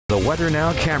The Weather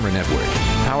Now Camera Network,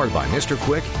 powered by Mr.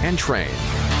 Quick and Train.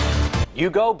 You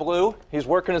go, Blue. He's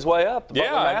working his way up.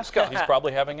 Yeah, mascot. He's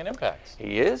probably having an impact.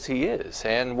 He is.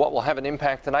 And what will have an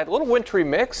impact tonight? A little wintry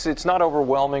mix. It's not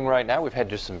overwhelming right now. We've had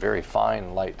just some very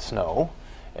fine light snow.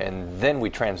 And then we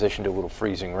transition to a little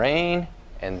freezing rain.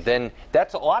 And then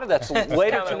a lot of that's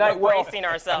later tonight. We're bracing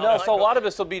ourselves. No, so a lot of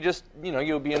us will be just,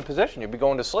 you'll be in position. You'll be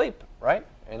going to sleep, right?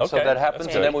 And so that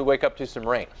happens, and then we wake up to some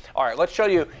rain. All right, let's show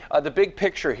you the big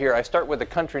picture here. I start with the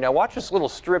country. Now, watch this little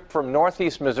strip from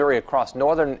northeast Missouri across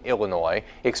northern Illinois,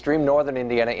 extreme northern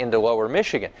Indiana into lower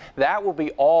Michigan. That will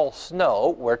be all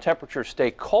snow, where temperatures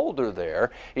stay colder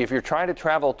there. If you're trying to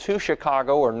travel to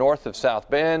Chicago or north of South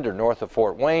Bend or north of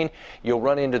Fort Wayne, you'll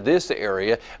run into this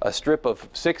area, a strip of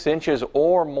 6 inches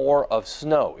or more of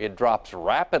snow. It drops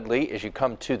rapidly as you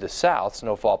come to the south,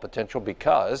 snowfall potential,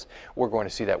 because we're going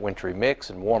to see that wintry mix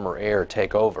and warmer air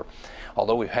take over.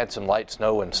 Although we've had some light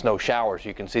snow and snow showers,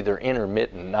 you can see they're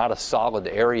intermittent, not a solid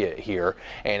area here,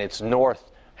 and it's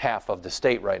north half of the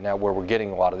state right now where we're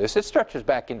getting a lot of this. It stretches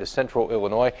back into central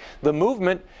Illinois. The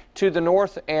movement to the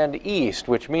north and east,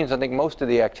 which means I think most of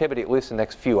the activity, at least the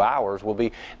next few hours, will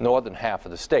be northern half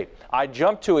of the state. I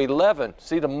jump to 11.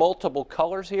 See the multiple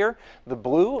colors here? The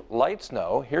blue, light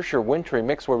snow. Here's your wintry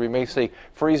mix where we may see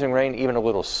freezing rain, even a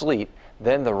little sleet.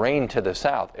 Then the rain to the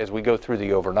south as we go through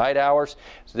the overnight hours.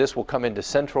 So this will come into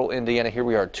central Indiana. Here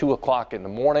we are at 2 o'clock in the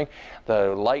morning.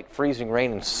 The light freezing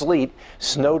rain and sleet,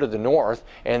 snow to the north,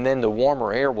 and then the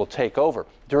warmer air will take over.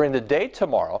 During the day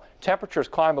tomorrow, temperatures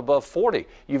climb above 40.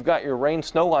 You've got your rain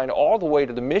snow line all the way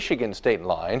to the Michigan state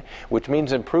line, which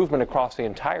means improvement across the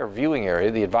entire viewing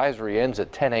area. The advisory ends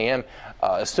at 10 a.m.,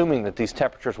 assuming that these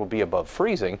temperatures will be above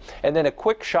freezing. And then a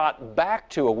quick shot back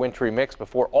to a wintry mix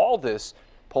before all this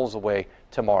pulls away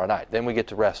tomorrow night. Then we get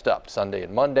to rest up Sunday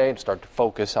and Monday and start to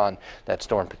focus on that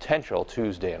storm potential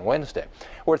Tuesday and Wednesday.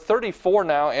 We're at 34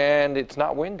 now, and it's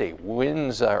not windy.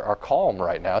 Winds are calm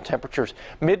right now. Temperatures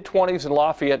mid-20s in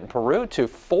Lafayette and Peru to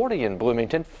 40 in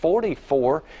Bloomington,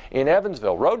 44 in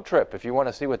Evansville. Road trip if you want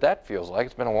to see what that feels like.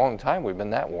 It's been a long time we've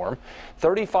been that warm.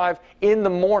 35 in the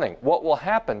morning. What will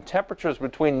happen? Temperatures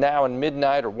between now and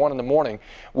midnight or 1 in the morning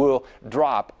will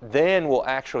drop. Then will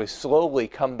actually slowly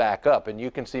come back up, and you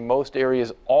can see most areas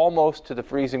almost to the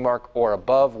freezing mark or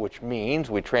above, which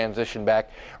means we transition back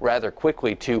rather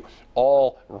quickly to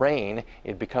all rain.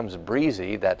 It becomes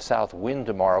breezy. That south wind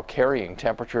tomorrow carrying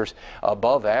temperatures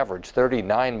above average,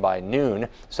 39 by noon,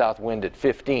 south wind at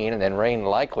 15, and then rain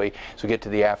likely as we get to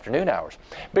the afternoon hours.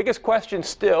 Biggest question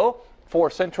still for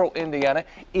central Indiana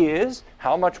is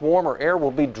how much warmer air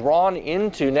will be drawn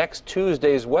into next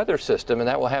Tuesday's weather system, and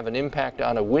that will have an impact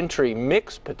on a wintry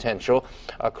mix potential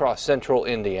across central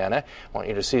Indiana. I want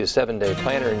you to see the 7-day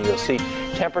planner, and you'll see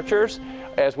temperatures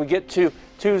as we get to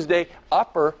Tuesday,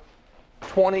 upper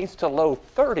 20s to low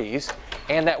 30s,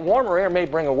 and that warmer air may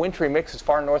bring a wintry mix as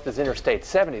far north as Interstate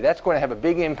 70. That's going to have a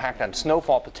big impact on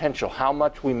snowfall potential, how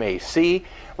much we may see.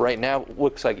 Right now, it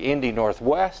looks like Indy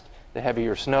northwest, the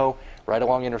heavier snow right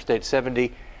along Interstate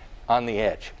 70 on the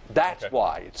edge. That's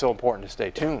why it's so important to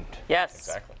stay tuned. Yes.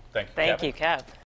 Exactly. Thank you, Kev.